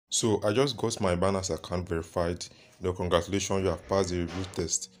So I just got my Binance account verified. Congratulations, you have passed the review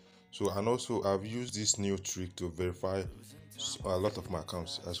test. So, and also I've used this new trick to verify a lot of my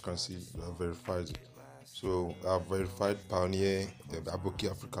accounts. As you can see, I've verified. So I've verified Pioneer, Aboki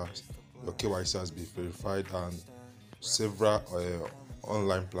Africa. Your KYC has been verified, and several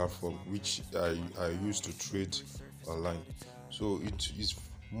online platforms which I use to trade online. So it is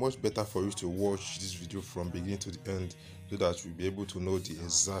much better for you to watch this video from beginning to the end, so that you'll be able to know the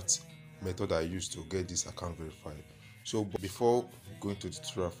exact method I used to get this account verified. So before going to the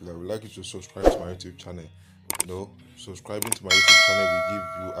tutorial, I would like you to subscribe to my YouTube channel. Subscribing to my YouTube channel will give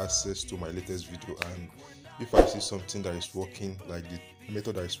you access to my latest video, and if I see something that is working, like the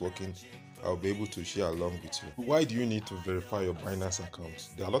method that is working, I'll be able to share along with you. Why do you need to verify your Binance account?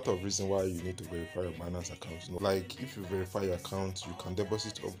 There are a lot of reasons why you need to verify your Binance account. Like if you verify your account, you can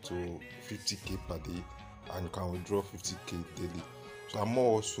deposit up to 50k per day, and you can withdraw 50k daily. So I'm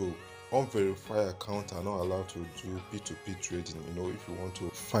also unverified account are not allowed to do P2P trading. If you want to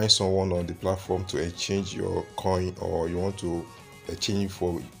find someone on the platform to exchange your coin, or you want to exchange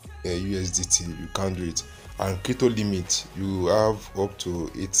for USDT, you can't do it. And crypto limit, you have up to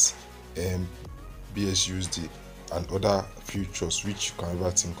 8 BSUSD and other futures which you can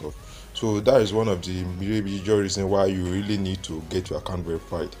ever think of. So that is one of the major reasons why you really need to get your account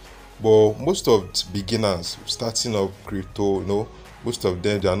verified. But most of beginners starting up crypto, most of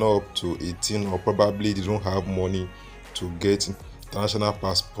them, they are not up to 18, or probably they don't have money to get international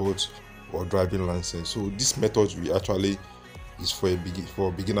passport or driving license. So this method will actually is for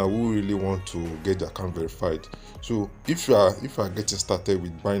a beginner who really want to get the account verified. So if you are getting started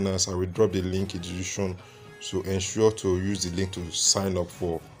with Binance, I will drop the link in the description, so ensure to use the link to sign up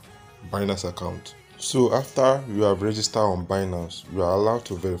for Binance account. So after you have registered on Binance, you are allowed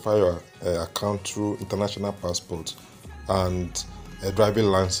to verify your account through international passport and a driving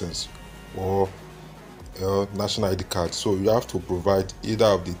license or national ID card. So you have to provide either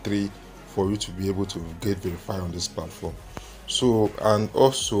of the three for you to be able to get verified on this platform. So, and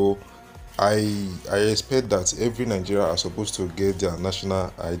also I expect that every Nigerian are supposed to get their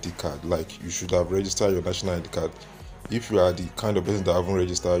national ID card. Like, you should have registered your national ID card. If you are the kind of person that haven't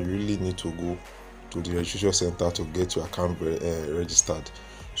registered, you really need to go to the registration center to get your account registered.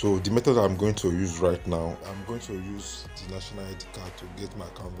 So the method I'm going to use right now, I'm going to use the national ID card to get my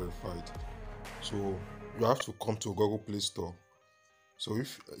account verified. So you have to come to Google Play Store. So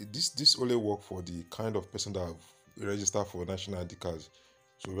if this only work for the kind of person that have registered for national ID cards.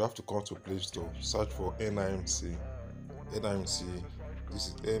 So you have to come to Play Store, search for NIMC. NIMC, this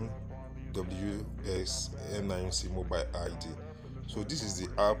is MWS NIMC mobile ID. So this is the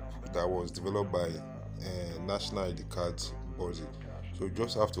app that was developed by National ID Card Body. So you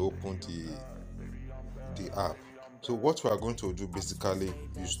just have to open the app. So what we are going to do basically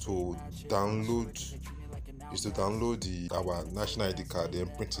is to download our national ID card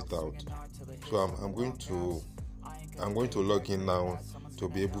and print it out. So I'm going to log in now to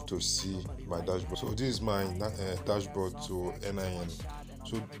be able to see my dashboard. So this is my dashboard to NIN.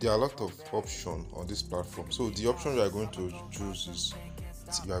 So there are a lot of options on this platform. So the option you are going to choose is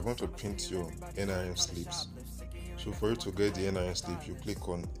you are going to print your NIN slips. So for you to get the NIN slips, you click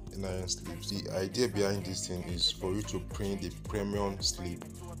on NIN slips. The idea behind this thing is for you to print the premium slip.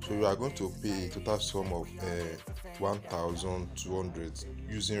 So you are going to pay a total sum of 1,200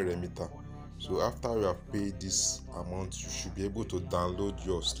 using remitter. So after you have paid this amount, you should be able to download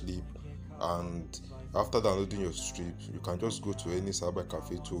your slip, and after downloading your slip, you can just go to any cyber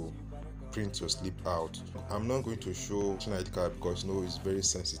cafe to print your slip out. I'm not going to show national ID card because it's very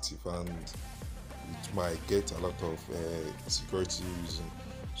sensitive and it might get a lot of security reason.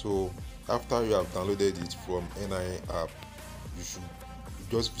 So after you have downloaded it from NIN app, you should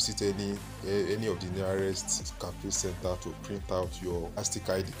just visit any of the nearest cafe center to print out your plastic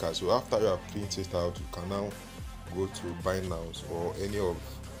ID card. So after you have printed it out, you can now go to Binance or any of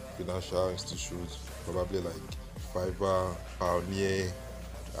financial institutions, probably like Fiverr, Pioneer,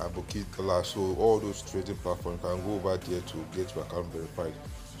 Aboki. So all those trading platforms, you can go over there to get your account verified.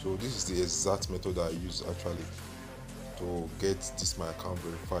 So this is the exact method I use actually to get my account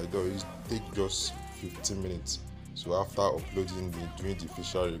verified. It takes just 15 minutes. So after uploading doing the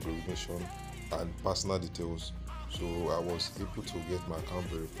facial recognition and personal details, so I was able to get my account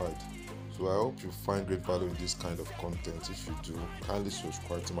verified. So I hope you find great value in this kind of content. If you do, kindly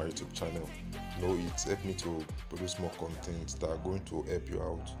subscribe to my YouTube channel. It's helped me to produce more content that are going to help you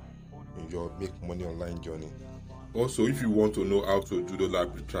out in your make money online journey. Also, if you want to know how to do dollar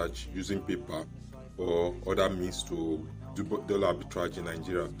arbitrage using paper or other means to do dollar arbitrage in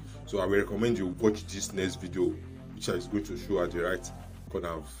Nigeria, so I will recommend you watch this next video, which is going to show at the right corner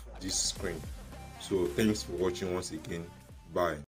of this screen. So thanks for watching once again. Bye.